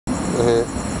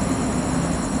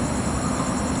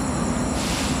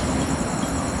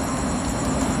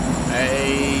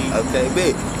Hey. Okay,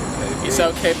 big. It's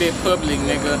okay, big public,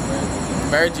 nigga.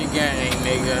 Virgin gang,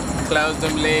 nigga. Close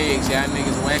them legs, y'all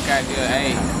niggas whack out here,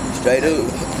 hey. Straight up.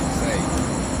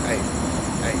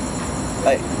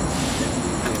 Hey.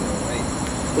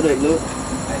 What up, look?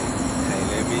 Hey,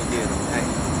 let me get him. Hey.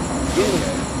 Get him.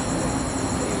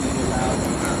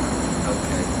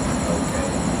 Okay.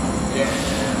 Yeah.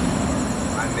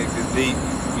 My niggas deep.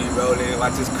 We rolling,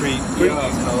 watch us creep. Yeah.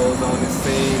 These hoes on the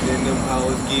scene, then them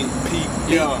hoes get peeped.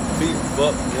 Yeah. Peep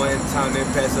up one time, then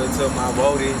pass her to my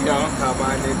roadie. Yeah. Call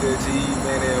my nigga G,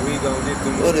 man, and we gon' get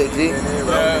them. What up, G?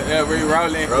 Yeah, we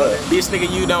rolling. Bitch, nigga,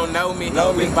 you don't know me.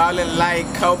 We ballin' like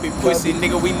Kobe. Pussy,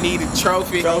 nigga, we need a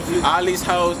trophy. All these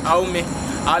hoes owe me.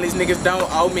 All these niggas don't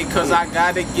owe me, cause I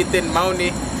gotta get that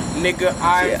money. Nigga,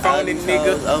 I ain't phony,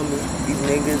 nigga. These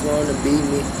niggas wanna beat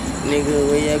me. Nigga,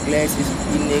 wear your glasses.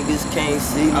 These niggas can't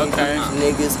see me. Okay. These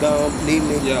niggas gon' bleed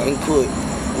me in court.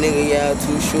 Nigga, y'all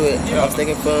too short. I'm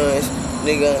stacking funds.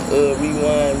 Nigga,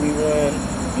 rewind.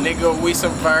 Nigga, we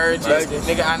some virgins.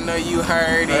 Nigga, I know you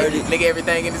heard it. Nigga,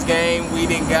 everything in this game we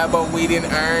didn't got, but we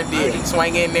didn't earn it.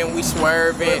 Swinging and we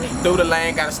swerving. Through the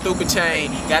lane, got a stupid chain.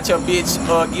 Got your bitch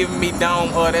giving me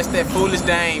dome. That's that foolish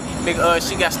dame. Nigga,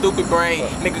 she got stupid brain.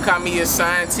 Nigga, call me a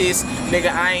scientist.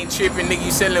 Nigga, I ain't tripping. Nigga,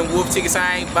 you selling wolf tickets,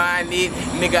 I ain't buying it.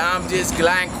 Nigga, I'm just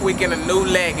gliding quick in a new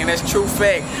leg, and that's true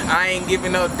fact. I ain't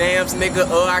giving no damns. Nigga,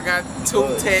 I got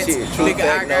two tats. Nigga,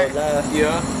 I got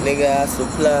Nigga, I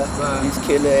supply these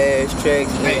killer ass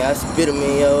tracks. Nigga, I spit them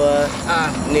in your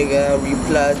eye. Nigga, I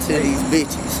reply to these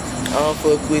bitches. I don't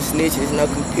fuck with snitches, no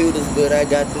computers, but I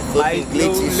got them fucking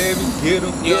glitches. Let me get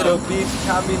him. Bitch,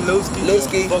 call me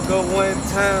Lewski. Fuck her one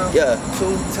time.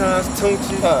 2 times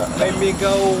Tunchi. Make me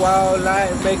go wild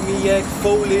like, make me act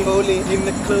fooly. In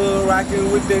the club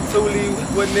rockin' with that toolie.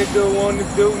 What nigga wanna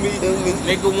do me?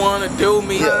 Nigga wanna do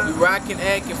me. You rockin'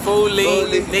 acting fooly.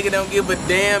 Nigga don't give a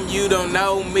damn, you don't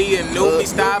know me and knew me.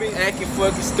 Stop acting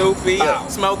fucking stupid.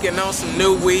 Smoking on some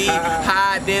new weed.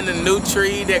 Hide in a new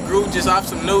tree that grew just off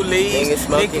some new leaves. Nigga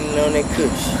smoking on that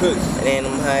kush. And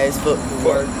I'm high as fuck.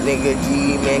 Nigga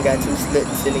G, man, got 2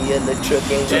 sluts in the yellow truck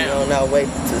and we on our way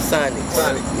to Sonic.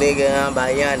 Nigga, I'm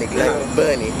bionic like a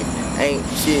bunny. Ain't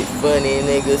shit funny,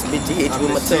 nigga. Spit you, hit you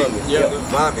with my tongue.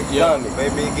 Mommy.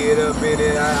 Make me get up in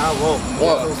it, I won't.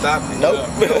 Won't stop it. Nope.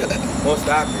 Won't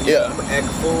stop it. I'ma act a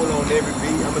fool on every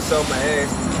beat. I'ma show my ass.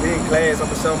 In class,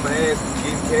 I'ma show my ass.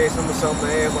 Getting cash, I'ma show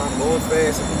my ass while I'm going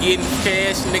fast. Getting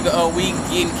cash, nigga, we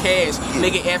getting cash.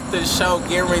 Nigga, after the show,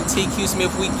 guarantee Q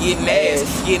Smith, we getting ass.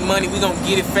 Getting money, we gon'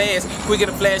 get it fast. Quicker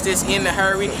the flash that's in a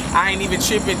hurry. I ain't even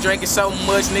tripping, drinking so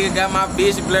much, nigga, got my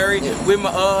vision blurry. With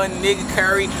my nigga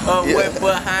Curry, wet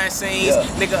behind scenes.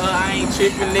 Nigga, I ain't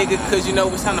tripping, nigga, cause you know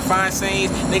it's time to find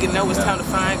scenes. Nigga know it's time to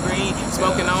find green.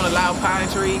 Smoking on a loud pine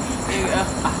tree. Nigga,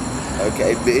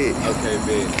 Okay, big.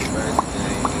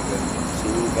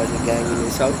 Virgin gang in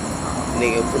this hoe.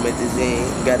 Nigga, promethazine,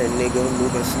 got a nigga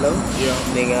moving slow.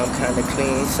 Nigga, I'm kinda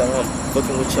clean, so I'm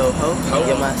fucking with your hoe.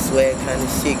 Yeah, my swag kinda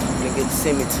sick. Nigga,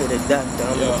 send me to the doctor.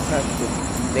 I'm a pop.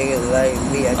 Nigga like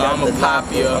me, I got the pop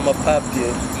you. I'ma pop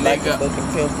you. Like a fucking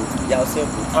pimple. Y'all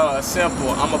simple. Simple.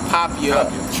 I'ma pop you.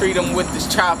 Treat them with this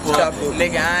chopper.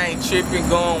 Nigga, I ain't tripping,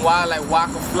 going wild like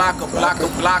Waka Flocka,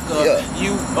 blocker.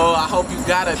 You, I hope you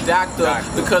got a doctor,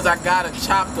 because I got a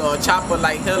chopper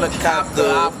like helicopter.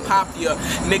 I'll pop you.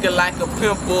 Nigga like a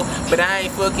pimple, but I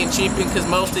ain't fucking tripping, cause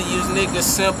most of you niggas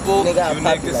simple. Nigga, you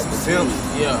niggas some simps.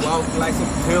 Walk like some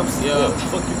pimps.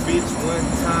 Fuck your bitch one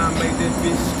time, make that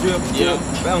bitch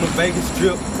strip. On the Vegas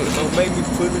strip, don't make me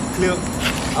put a clip.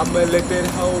 I'ma let that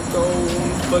hoe go on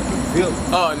the fucking pimp.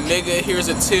 Nigga, here's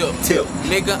a tip.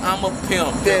 Nigga, I'm a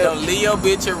pimp. Don't leave your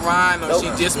bitch around, or she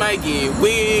just might get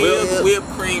whipped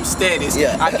cream status.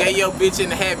 I gave your bitch in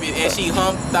the habit, and she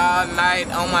humped all night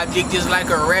on my dick just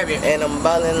like a rabbit. And I'm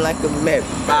ballin' like a Mary.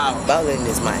 Ballin'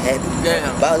 is my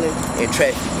habit. Ballin' in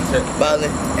traffic.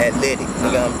 Ballin' athletic.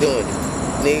 Nigga, I'm doing it.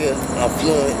 Nigga, I'm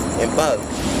fluent and ballin'.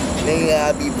 Nigga,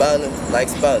 I be ballin' like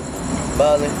Spallin'.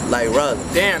 Ballin' like Rollin'.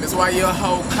 Damn, that's why your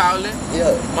hoe callin'?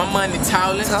 My money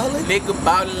tallin'. Nigga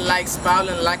ballin' like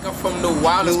Spallin', like I'm from New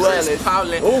Orleans. Chris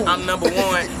Paulin'. I'm number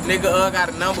 1. Nigga, got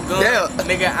a number gun.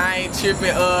 Nigga, I ain't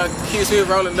trippin'. Kiss me,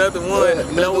 roll another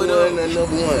one. Blow it up. Number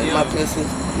 1. My pencil,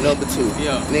 number 2.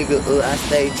 Nigga, I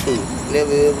stay true.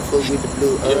 Never ever fuck with the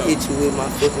blue. Hit you with my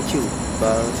fucking cue.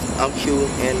 I'm cute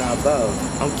and I ball.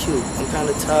 I'm cute. I'm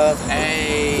kinda tough.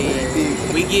 Hey,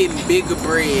 we getting bigger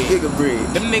bread.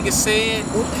 Them niggas said,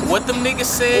 what them niggas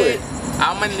said?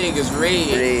 All my niggas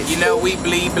red. You know we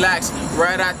bleed blacks.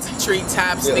 right out the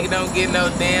treetops. Nigga don't get no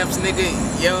damns, nigga.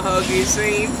 Yo ho get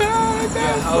seen. Your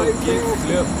hoe get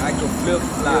flipped like a flip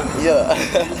flop. Yeah.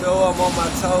 You know I'm on my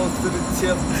toes to the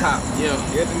tip top. Yeah.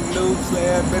 Get the new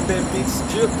slab, let that big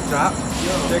strip drop.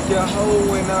 Check your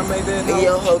hoe when I make that hoe.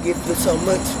 Your hoe get flipped so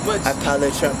much, I call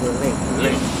it trampoline.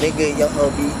 Nigga, your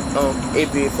hoe be on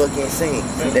every fucking scene.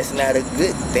 That's not a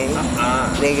good thing.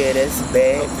 Nigga, that's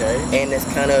bad. And that's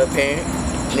kinda apparent.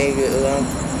 Nigga,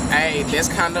 hey, that's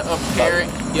kinda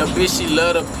apparent. Your bitch, she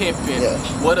love the pimpin'.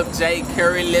 What up, Jay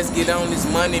Curry? Let's get on this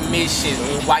money mission.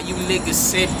 Why you niggas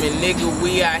sippin'? Nigga,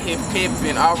 we out here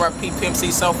pimpin'. R.I.P. Pimp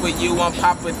C, so for you, I'm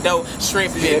Papa Doe,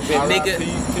 shrimpin'. Nigga, R.I.P.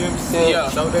 Pimp C,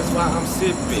 so that's why I'm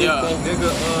sippin'.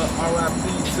 Nigga,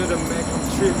 R.I.P. to the Mac, I'm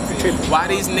trippin'. Why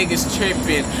these niggas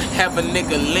trippin'? Have a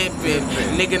nigga limpin'.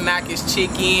 Nigga knock his chick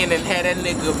in and have that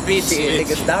nigga bitchin'.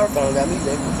 Nigga, Styrofoam got me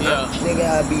limpin'. Nigga,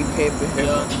 I be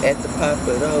pimpin'. At the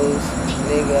Papa Doe's.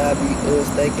 Nigga, I be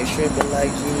steak and shrimpin'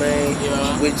 like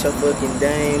G-Man. With your fucking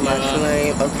dame, I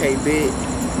claim. Okay, bitch.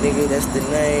 Nigga, that's the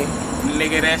name.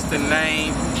 Nigga, that's the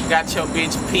name. Got your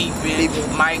bitch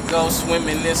peepin'. Might go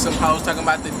swimming in some hoes talking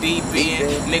about the deep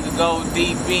end. Nigga go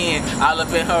deep in. All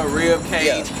up in her rib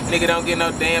cage. Nigga don't get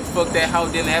no damn fuck that hoe,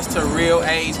 then that's her real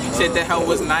age. Said that hoe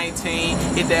was 19.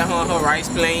 Hit that hoe on her rice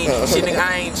plane. Shit, nigga,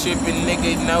 I ain't trippin'.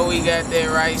 Nigga, know we got that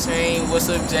rice ain't. What's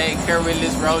up, Jay Curry?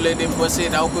 Let's roll it and bust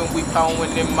it open. We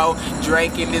pouring them more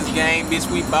Drake in this game. Bitch,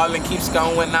 we ballin', keeps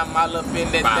going. I'm all up in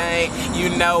that thing. You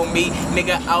know me.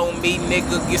 Nigga, owe me.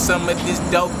 Nigga, get some of this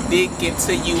dope dick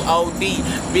until you OD.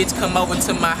 Bitch, come over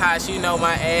to my house, you know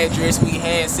my address. We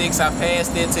had sex, I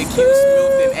passed it to Q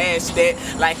Smooth and ash that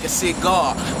like a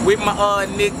cigar. With my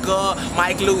nigga,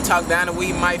 Mike Lou talk down and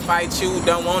we might fight you.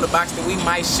 Don't want a box that we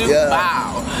might shoot.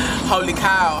 Wow. Holy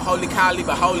cow, leave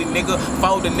a holy nigga.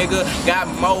 Folder nigga, got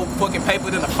more fucking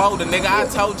paper than a folder nigga. I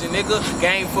told you nigga,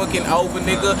 game fucking over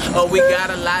nigga. Oh, we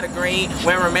got a lot of green,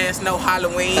 wearing masks, no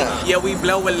Halloween. Yeah, we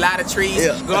blow a lot of trees.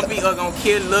 Gonna be gonna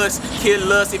kill us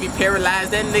if he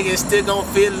paralyzed. That nigga still gonna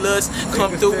feel us.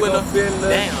 Come through with a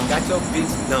damn. Got your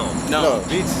bitch no.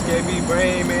 Bitch gave me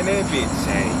brain, man. That bitch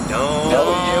ain't dumb.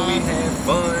 Yeah, we had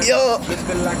fun. Flipped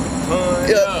it like a pun.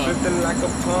 Flipped it like a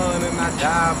pun, and I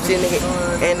died for the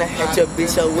sun. And I had your bitch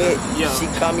so wet. She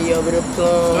caught me over the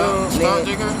plum.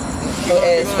 Her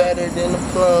ass fatter than the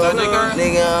plum.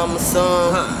 Nigga, I'm a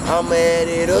son. I'ma add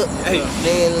it up.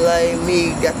 Nigga like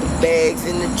me got the bags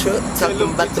in the truck.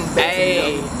 Talking about them bags.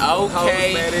 Hey,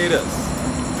 okay. Mad at us,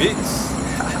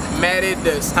 bitch. Mad at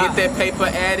us. Get that paper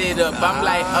added up. I'm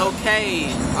like,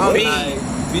 okay.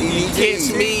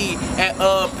 Catch me at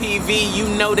PV, you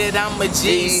know that I'm a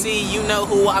GC. You know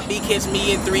who I be, catch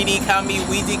me in 3D, call me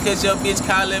Weezy, cause your bitch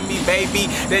calling me baby.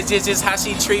 That's just how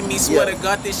she treat me. Swear to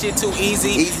God, this shit too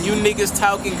easy. You niggas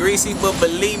talking greasy, but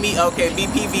believe me, okay,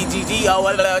 BPVGG,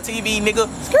 TV, nigga.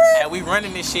 And we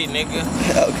running this shit, nigga.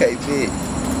 Okay, bitch.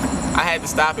 I had to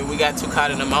stop it. We got too caught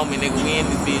in the moment, nigga. We in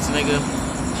this bitch, nigga.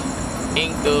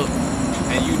 Inked up.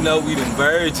 And you know we the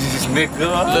virgins, nigga.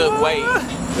 Look, wait.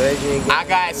 I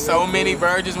got so many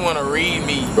virgins wanna read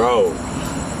me. Bro.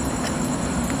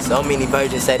 So many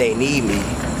virgins say they need me.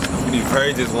 So many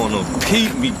virgins wanna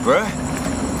peep me, bruh.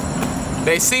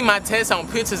 They see my test on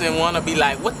pictures and wanna be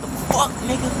like, what the fuck,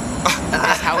 nigga?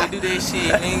 That's how we do that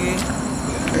shit, nigga.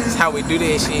 That's how we do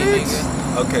that shit,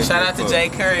 nigga. Okay. Shout out to Jay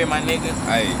Curry, my nigga.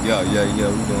 Hey, yo,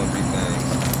 we doing big things.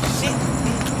 Shit.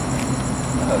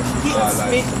 Oh,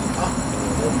 shit.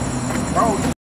 Bro.